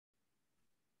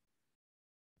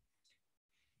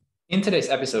In today's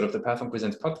episode of the Platform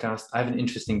Presents podcast, I have an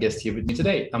interesting guest here with me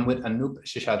today. I'm with Anup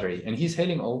Sheshadri, and he's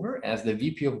hailing over as the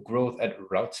VP of Growth at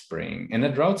Routespring. And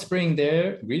at Routespring,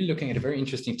 they're really looking at a very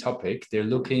interesting topic. They're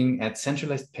looking at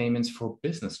centralized payments for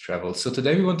business travel. So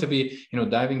today we want to be,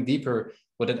 diving deeper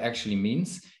what that actually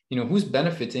means, who's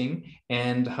benefiting,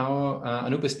 and how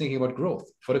Anup is thinking about growth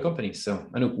for the company. So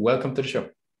Anup, welcome to the show.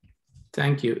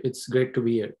 Thank you. It's great to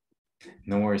be here.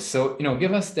 No worries. So,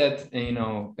 give us that,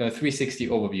 360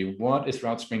 overview. What is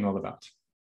Routespring all about?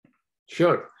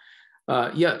 Sure.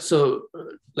 So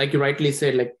like you rightly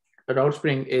said,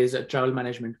 Routespring is a travel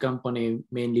management company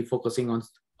mainly focusing on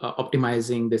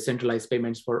optimizing the centralized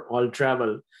payments for all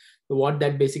travel. So what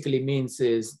that basically means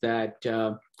is that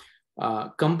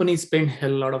companies spend a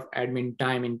lot of admin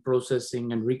time in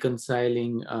processing and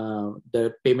reconciling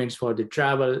the payments for the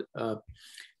travel.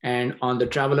 And on the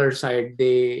traveler side,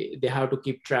 they have to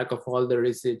keep track of all the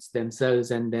receipts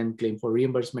themselves and then claim for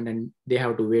reimbursement, and they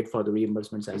have to wait for the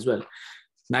reimbursements as well.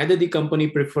 Neither the company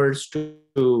prefers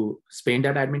to spend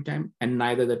that admin time, and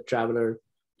neither the traveler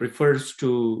prefers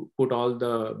to put all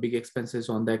the big expenses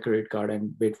on their credit card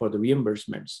and wait for the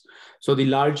reimbursements. So the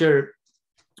larger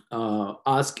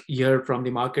ask here from the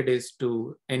market is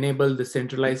to enable the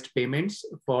centralized payments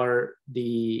for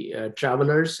the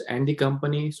travelers and the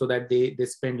company so that they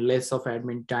spend less of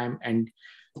admin time and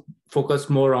focus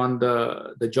more on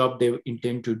the job they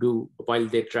intend to do while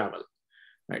they travel.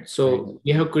 Right. So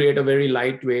we have created a very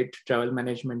lightweight travel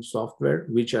management software,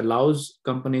 which allows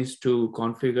companies to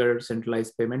configure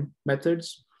centralized payment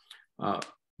methods,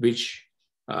 which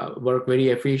work very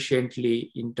efficiently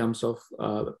in terms of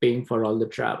paying for all the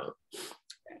travel.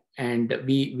 And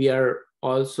we are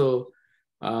also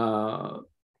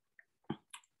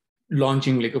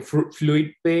launching like a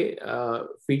fluid pay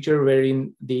feature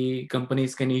wherein the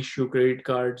companies can issue credit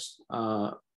cards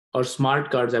or smart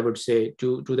cards, I would say,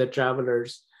 to the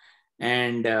travelers.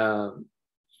 And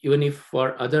even if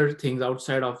for other things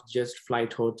outside of just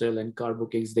flight, hotel, and car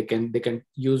bookings, they can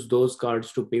use those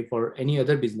cards to pay for any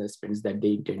other business spends that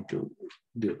they intend to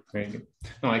do. Very good.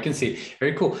 No, I can see.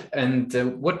 Very cool. And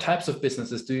what types of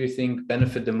businesses do you think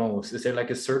benefit the most? Is there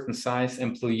like a certain size,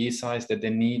 employee size that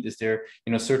they need? Is there,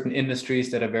 certain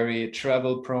industries that are very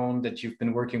travel prone that you've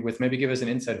been working with? Maybe give us an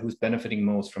insight who's benefiting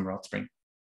most from Routespring.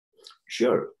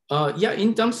 Sure.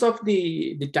 In terms of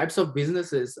the types of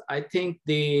businesses, I think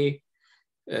the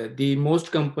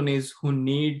most companies who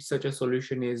need such a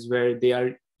solution is where they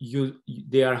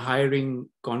are hiring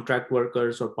contract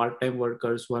workers or part-time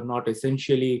workers who are not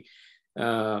essentially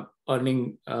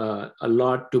earning a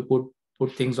lot to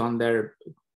put things on their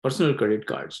personal credit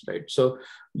cards, right? So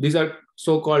these are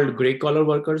so-called gray collar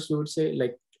workers, we would say,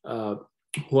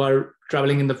 who are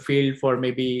traveling in the field for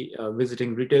maybe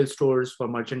visiting retail stores for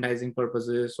merchandising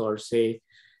purposes, or say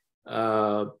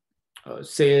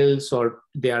sales, or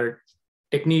they are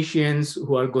technicians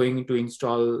who are going to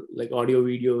install like audio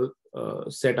video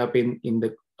setup in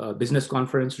the business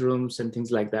conference rooms and things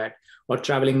like that, or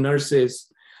traveling nurses.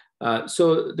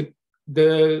 So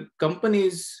the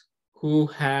companies who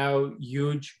have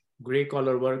huge gray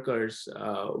collar workers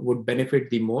would benefit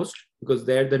the most, because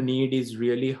there the need is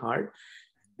really hard.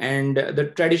 And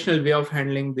the traditional way of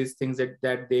handling these things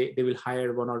that they will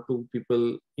hire one or two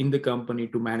people in the company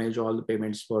to manage all the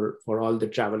payments for all the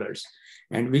travelers,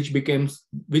 and which becomes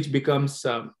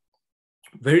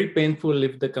very painful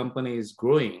if the company is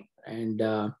growing, and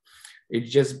it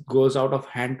just goes out of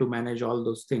hand to manage all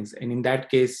those things. And in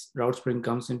that case, Routespring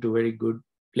comes into very good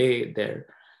play there.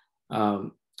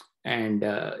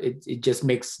 It just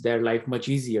makes their life much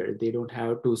easier. They don't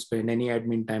have to spend any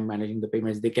admin time managing the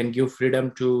payments. They can give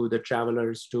freedom to the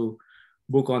travelers to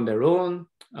book on their own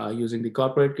using the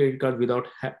corporate credit card without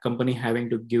company having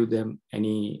to give them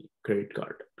any credit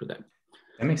card to them.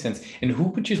 That makes sense. And who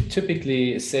would you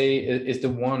typically say is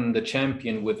the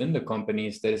champion within the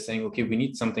companies that is saying, okay, we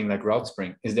need something like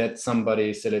Routespring? Is that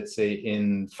somebody, so let's say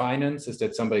in finance? Is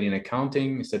that somebody in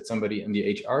accounting? Is that somebody on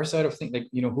the HR side of things?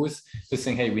 Who's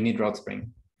saying, hey, we need Routespring?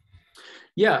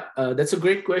 Yeah, that's a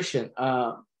great question.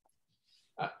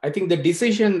 I think the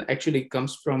decision actually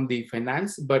comes from the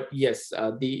finance, but yes,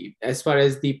 as far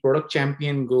as the product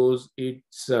champion goes,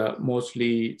 it's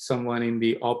mostly someone in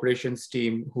the operations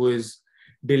team who is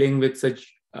dealing with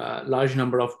such large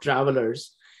number of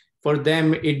travelers. For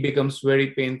them, it becomes very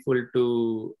painful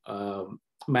to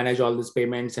manage all these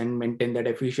payments and maintain that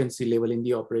efficiency level in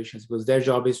the operations, because their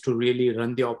job is to really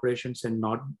run the operations and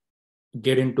not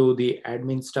get into the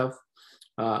admin stuff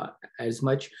as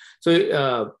much.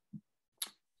 So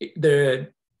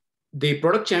the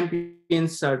product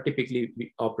champions are typically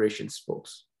operations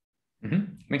folks.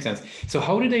 Makes sense. So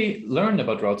how do they learn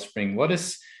about Routespring? What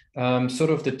is sort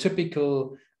of the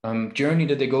typical journey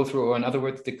that they go through, or in other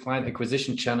words, the client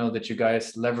acquisition channel that you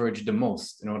guys leverage the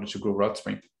most in order to grow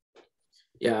Routespring?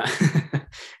 Yeah,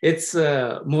 it's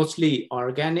mostly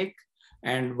organic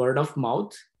and word of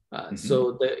mouth.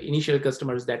 So the initial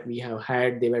customers that we have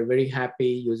had, they were very happy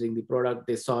using the product.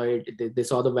 They saw it, they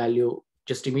saw the value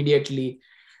just immediately.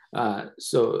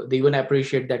 So they even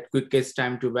appreciate that quickest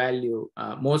time to value.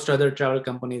 Most other travel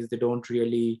companies, they don't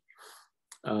really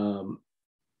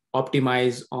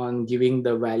optimize on giving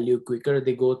the value quicker.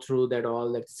 They go through that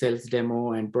all that sales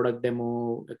demo and product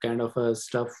demo kind of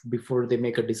stuff before they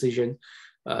make a decision.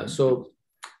 So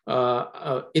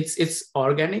it's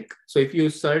organic. So if you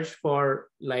search for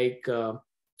like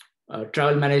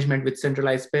travel management with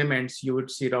centralized payments, you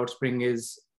would see Routespring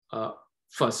is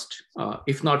first.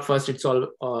 If not first, it's all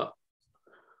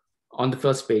on the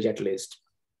first page at least.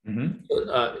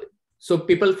 So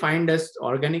people find us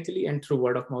organically and through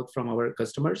word of mouth from our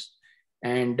customers.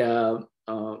 And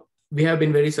we have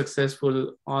been very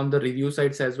successful on the review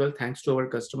sites as well, thanks to our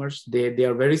customers. They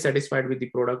are very satisfied with the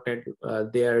product, and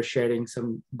they are sharing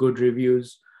some good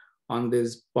reviews on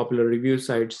these popular review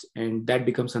sites. And that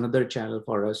becomes another channel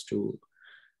for us to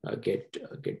get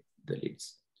the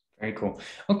leads. Very cool.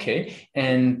 Okay.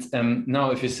 And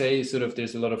now if you say sort of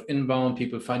there's a lot of inbound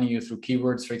people finding you through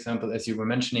keywords, for example, as you were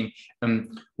mentioning,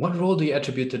 what role do you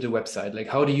attribute to the website? Like,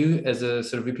 how do you, as a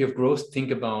sort of VP of growth,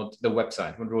 think about the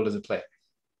website? What role does it play?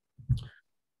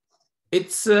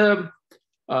 It's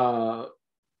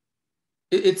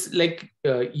like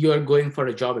you are going for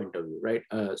a job interview, right?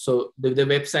 So the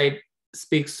website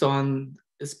speaks on,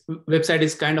 website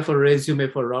is kind of a resume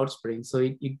for Routespring. So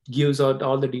it gives out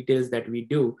all the details that we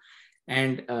do.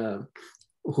 And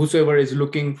whosoever is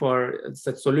looking for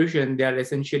such solution, they are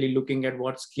essentially looking at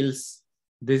what skills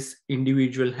this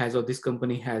individual has or this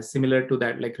company has, similar to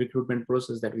that like recruitment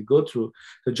process that we go through.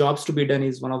 So jobs to be done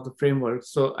is one of the frameworks.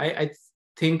 So I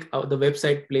think the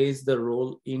website plays the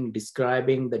role in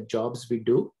describing the jobs we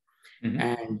do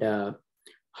and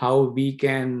how we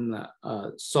can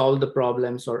solve the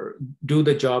problems or do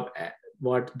the job at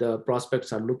what the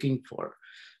prospects are looking for.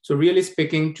 So really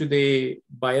speaking to the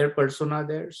buyer persona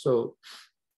there. So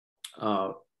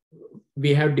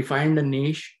we have defined a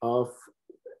niche of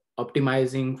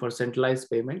optimizing for centralized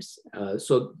payments.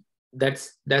 So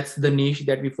that's the niche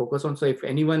that we focus on. So if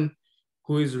anyone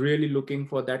who is really looking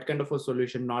for that kind of a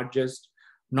solution, not just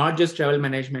travel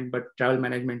management, but travel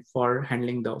management for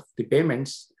handling the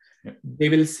payments, they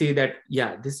will see that,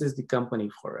 yeah, this is the company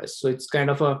for us. So it's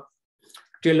kind of a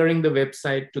tailoring the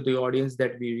website to the audience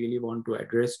that we really want to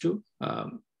address to,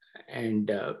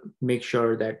 and make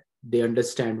sure that they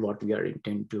understand what we are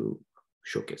intent to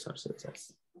showcase ourselves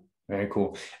as. Very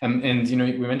cool. And, you know,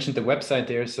 we mentioned the website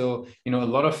there. So, you know, a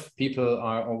lot of people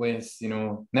are always, you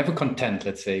know, never content,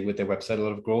 let's say, with their website, a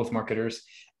lot of growth marketers.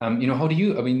 You know, how do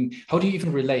you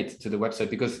even relate to the website?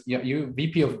 Because you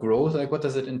VP of growth, like what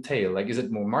does it entail? Like, is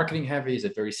it more marketing heavy? Is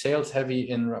it very sales heavy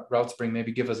in Routespring?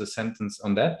 Maybe give us a sentence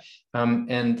on that.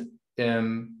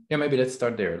 Yeah, maybe let's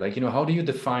start there. Like, you know, how do you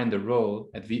define the role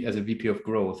as a VP of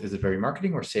growth? Is it very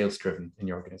marketing or sales driven in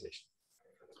your organization?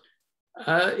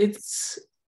 It's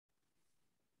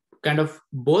kind of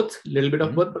both, a little bit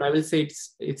of both, but I will say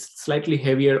it's slightly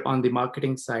heavier on the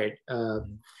marketing side.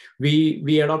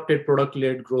 We adopted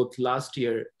product-led growth last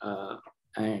year,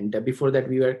 and before that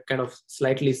we were kind of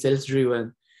slightly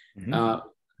sales-driven.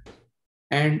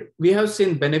 And we have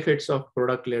seen benefits of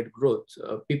product-led growth.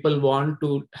 People want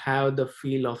to have the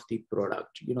feel of the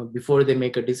product. You know, before they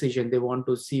make a decision, they want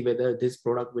to see whether this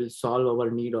product will solve our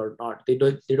need or not. They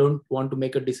don't want to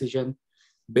make a decision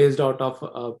based out of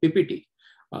a PPT.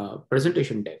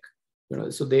 Presentation deck, you know,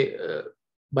 so they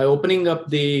by opening up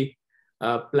the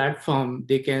platform,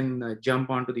 they can jump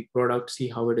onto the product, see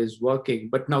how it is working.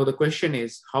 But now the question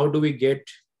is, how do we get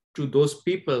to those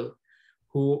people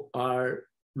who are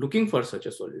looking for such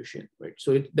a solution, right?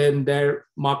 So then their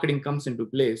marketing comes into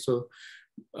play. So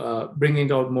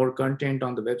bringing out more content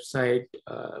on the website,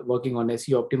 working on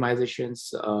SEO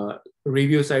optimizations,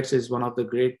 review sites is one of the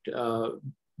great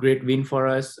win for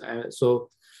us. So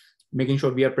making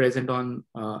sure we are present on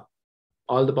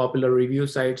all the popular review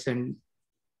sites, and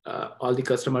all the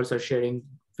customers are sharing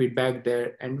feedback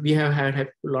there. And we have had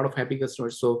a lot of happy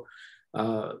customers. So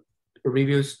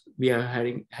reviews, we are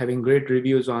having great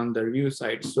reviews on the review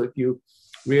sites. So if you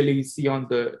really see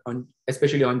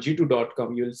especially on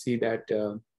g2.com, you'll see that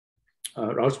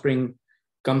Routespring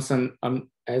comes on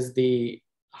as the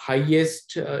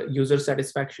highest user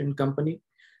satisfaction company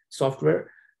software.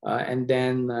 And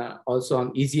then also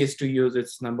on easiest to use,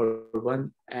 it's number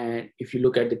 1. And if you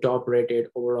look at the top rated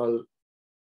overall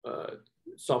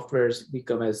softwares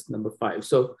become as number 5.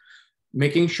 So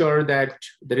making sure that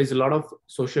there is a lot of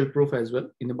social proof as well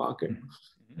in the market.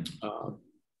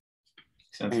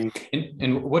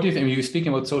 And what do you think? I mean, you're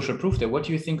speaking about social proof there. What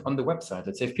do you think on the website?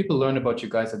 Let's say if people learn about you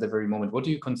guys at the very moment, what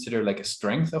do you consider like a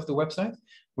strength of the website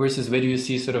versus where do you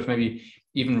see sort of maybe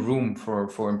even room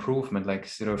for improvement? Like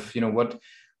sort of,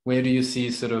 where do you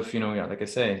see sort of, like I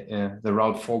say, the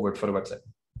route forward for the website?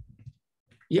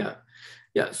 Yeah.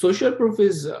 Social proof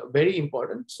is very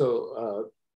important.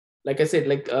 So like I said,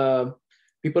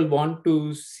 people want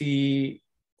to see,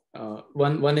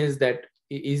 one is that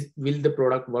will the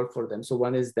product work for them? So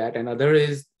one is that, and other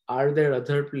is, are there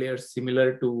other players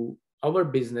similar to our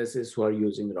businesses who are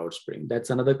using Routespring? That's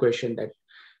another question that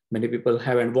many people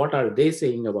have, and what are they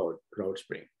saying about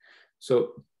Routespring?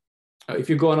 So if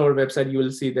you go on our website, you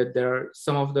will see that there are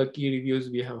some of the key reviews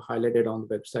we have highlighted on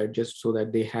the website, just so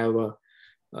that they have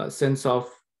a sense of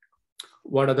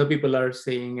what other people are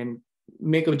saying and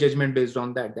make a judgment based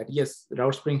on that yes,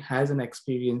 Routespring has an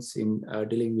experience in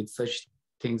dealing with such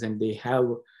things, and they have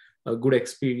a good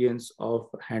experience of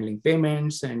handling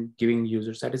payments and giving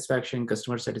user satisfaction,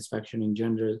 customer satisfaction in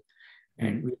general,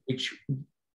 and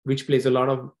which plays a lot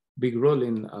of big role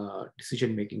in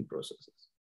decision-making processes.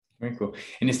 Very cool.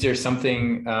 And is there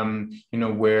something,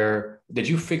 where that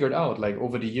you figured out, like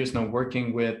over the years now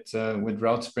working with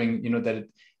Routespring,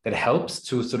 that helps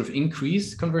to sort of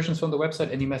increase conversions from the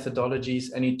website? Any methodologies,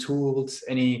 any tools,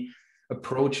 any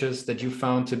approaches that you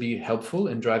found to be helpful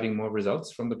in driving more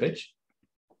results from the page?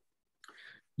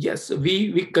 Yes,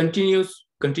 we continue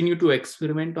to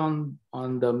experiment on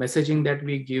the messaging that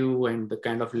we give and the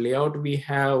kind of layout we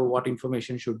have, what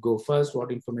information should go first,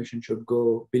 what information should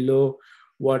go below,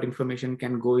 what information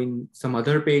can go in some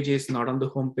other pages, not on the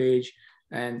home page,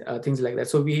 and things like that.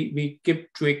 So we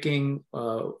keep tweaking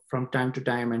from time to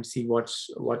time and see what's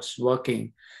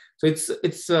working. So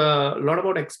it's a lot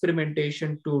about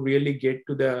experimentation to really get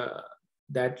to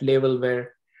that level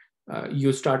where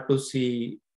you start to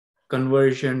see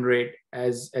conversion rate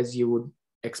as you would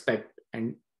expect,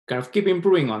 and kind of keep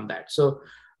improving on that. So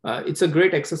it's a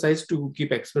great exercise to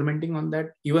keep experimenting on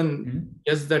that. Even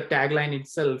just the tagline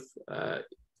itself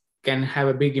can have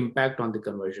a big impact on the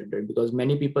conversion rate, because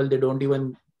many people, they don't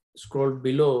even scroll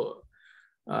below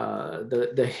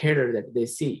the header that they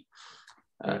see.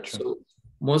 So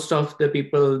most of the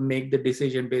people make the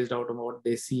decision based out on what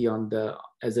they see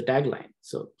as a tagline.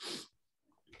 So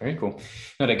very cool.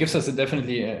 No, that gives us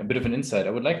definitely a bit of an insight.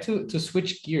 I would like to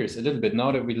switch gears a little bit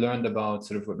now that we learned about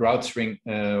sort of what Routespring,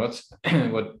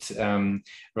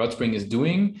 Routespring is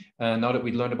doing. Now that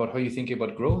we learned about how you think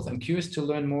about growth, I'm curious to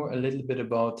learn more a little bit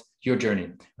about your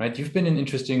journey. Right, you've been in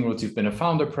interesting roles. You've been a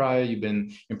founder prior. You've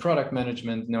been in product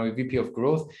management. Now you're VP of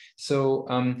growth. So,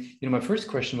 my first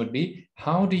question would be,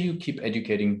 how do you keep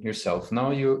educating yourself?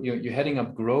 Now you're heading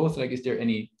up growth. Like, is there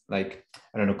any, like,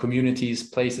 I don't know, communities,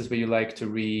 places where you like to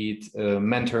read,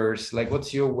 mentors? Like,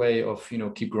 what's your way of,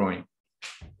 keep growing?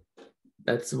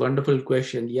 That's a wonderful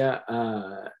question. Yeah,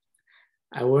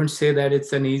 I won't say that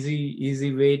it's an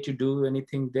easy way to do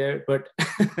anything there, but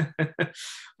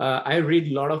I read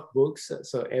a lot of books.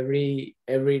 So every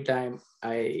time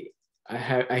I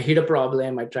hit a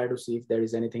problem, I try to see if there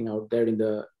is anything out there in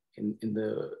the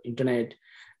internet,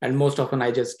 and most often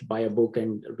I just buy a book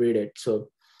and read it. So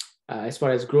as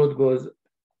far as growth goes,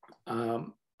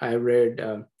 I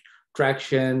read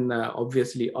Traction,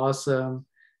 obviously Awesome,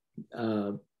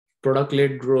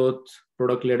 product-led growth,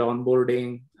 product-led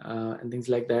onboarding, and things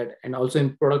like that. And also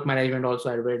in product management,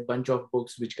 I read a bunch of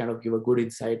books which kind of give a good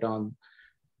insight on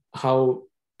how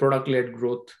product-led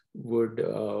growth would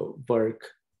work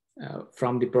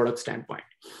from the product standpoint.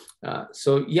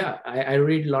 So yeah, I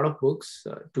read a lot of books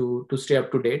to stay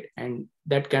up to date, and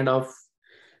that kind of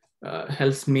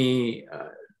helps me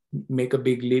make a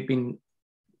big leap in,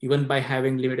 even by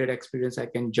having limited experience, I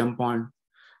can jump on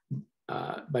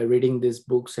by reading these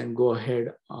books and go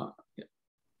ahead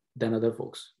than other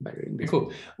folks by reading these. Cool.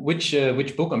 Books.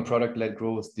 Which book on product-led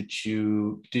growth did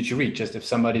you read? Just if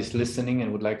somebody's listening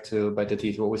and would like to bite the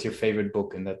teeth, what was your favorite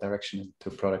book in that direction to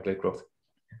product-led growth?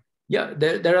 Yeah,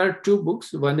 there are two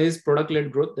books. One is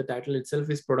Product-Led Growth. The title itself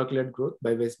is Product-Led Growth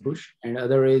by Wes Bush, and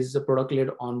other is Product-Led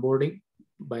Onboarding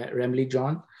by Remley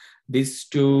John. These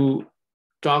two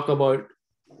talk about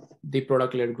the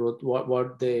product-led growth,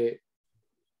 what the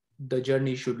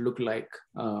journey should look like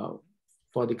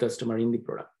for the customer in the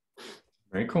product.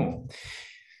 Very cool.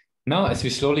 Now, as we're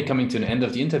slowly coming to an end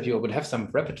of the interview, I would have some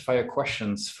rapid fire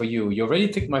questions for you. You already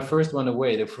took my first one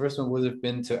away. The first one would have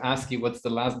been to ask you what's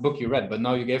the last book you read, but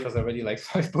now you gave us already like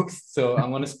 5 books. So I'm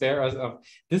going to spare us of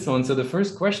this one. So the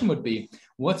first question would be,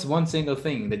 what's one single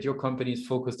thing that your company is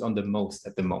focused on the most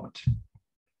at the moment?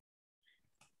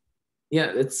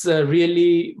 Yeah, it's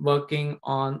really working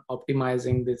on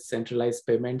optimizing the centralized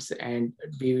payments, and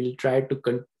we will try to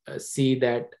see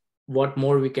that what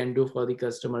more we can do for the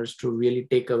customers to really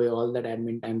take away all that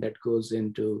admin time that goes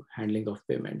into handling of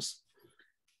payments.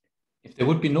 If there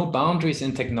would be no boundaries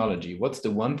in technology, what's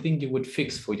the one thing you would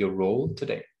fix for your role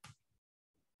today?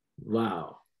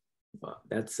 Wow,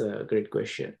 that's a great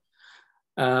question.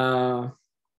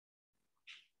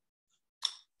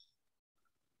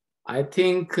 I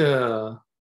think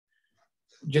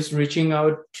just reaching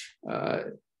out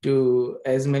to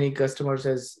as many customers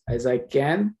as I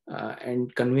can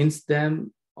and convince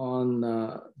them on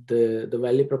the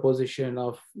value proposition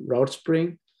of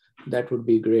Routespring, that would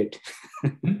be great.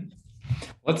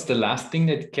 What's the last thing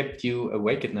that kept you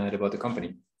awake at night about the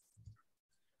company?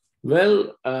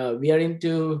 Well, we are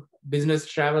into business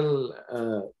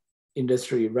travel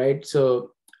industry, right?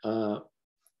 So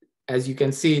as you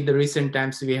can see, in the recent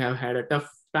times, we have had a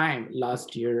tough time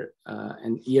last year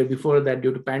and year before that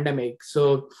due to pandemic.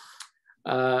 So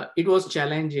it was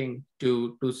challenging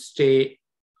to stay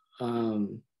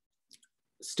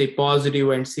positive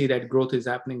and see that growth is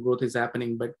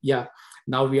happening. But yeah,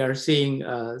 now we are seeing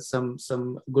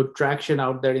some good traction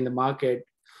out there in the market.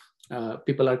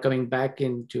 People are coming back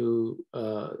into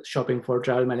shopping for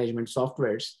travel management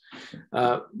softwares.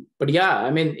 But yeah,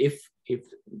 I mean, if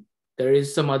there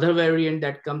is some other variant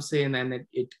that comes in and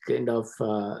it kind of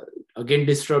again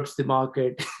disrupts the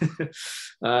market.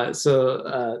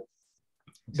 So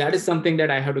that is something that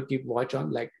I have to keep watch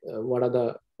on, like what are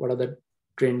the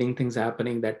trending things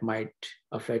happening that might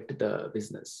affect the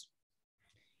business.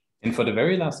 And for the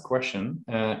very last question,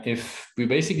 if we're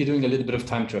basically doing a little bit of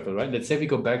time travel, right? Let's say we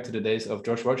go back to the days of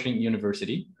George Washington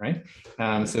University, right?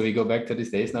 So we go back to these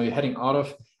days. Now you're heading out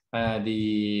of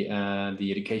the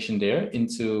education there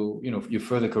into your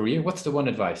further career. What's the one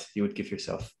advice you would give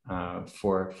yourself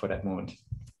for that moment?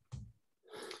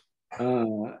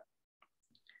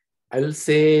 I will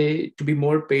say to be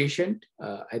more patient.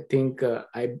 I think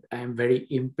I am very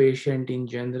impatient in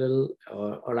general,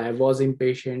 or I was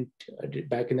impatient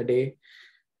back in the day.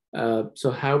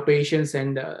 So have patience,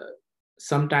 and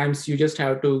sometimes you just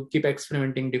have to keep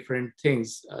experimenting different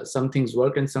things. Some things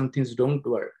work and some things don't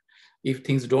work. If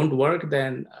things don't work,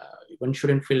 then one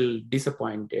shouldn't feel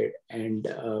disappointed and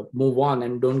move on,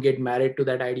 and don't get married to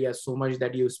that idea so much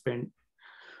that you spend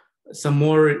some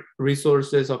more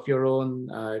resources of your own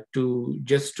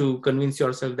to convince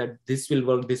yourself that this will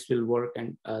work,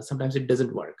 and sometimes it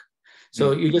doesn't work.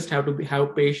 So you just have to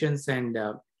have patience and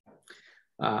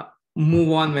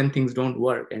move on when things don't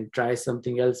work, and try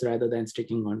something else rather than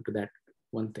sticking on to that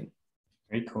one thing.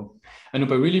 Very cool.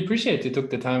 Anup, I really appreciate you took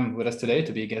the time with us today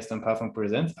to be a guest on Pathfund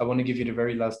Presents. I want to give you the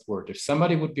very last word. If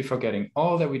somebody would be forgetting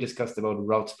all that we discussed about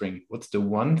Routespring, what's the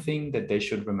one thing that they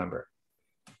should remember?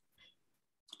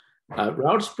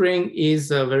 Routespring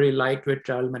is a very lightweight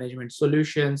travel management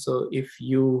solution. So if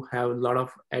you have a lot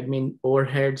of admin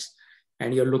overheads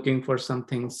and you're looking for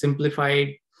something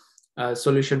simplified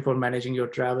solution for managing your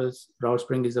travels,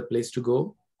 Routespring is a place to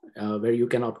go where you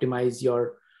can optimize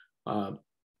your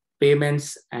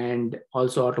payments and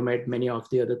also automate many of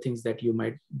the other things that you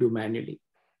might do manually.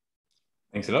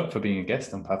 Thanks a lot for being a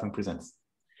guest on Pathfund Presents.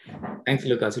 Thanks,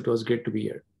 Lucas. It was great to be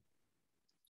here.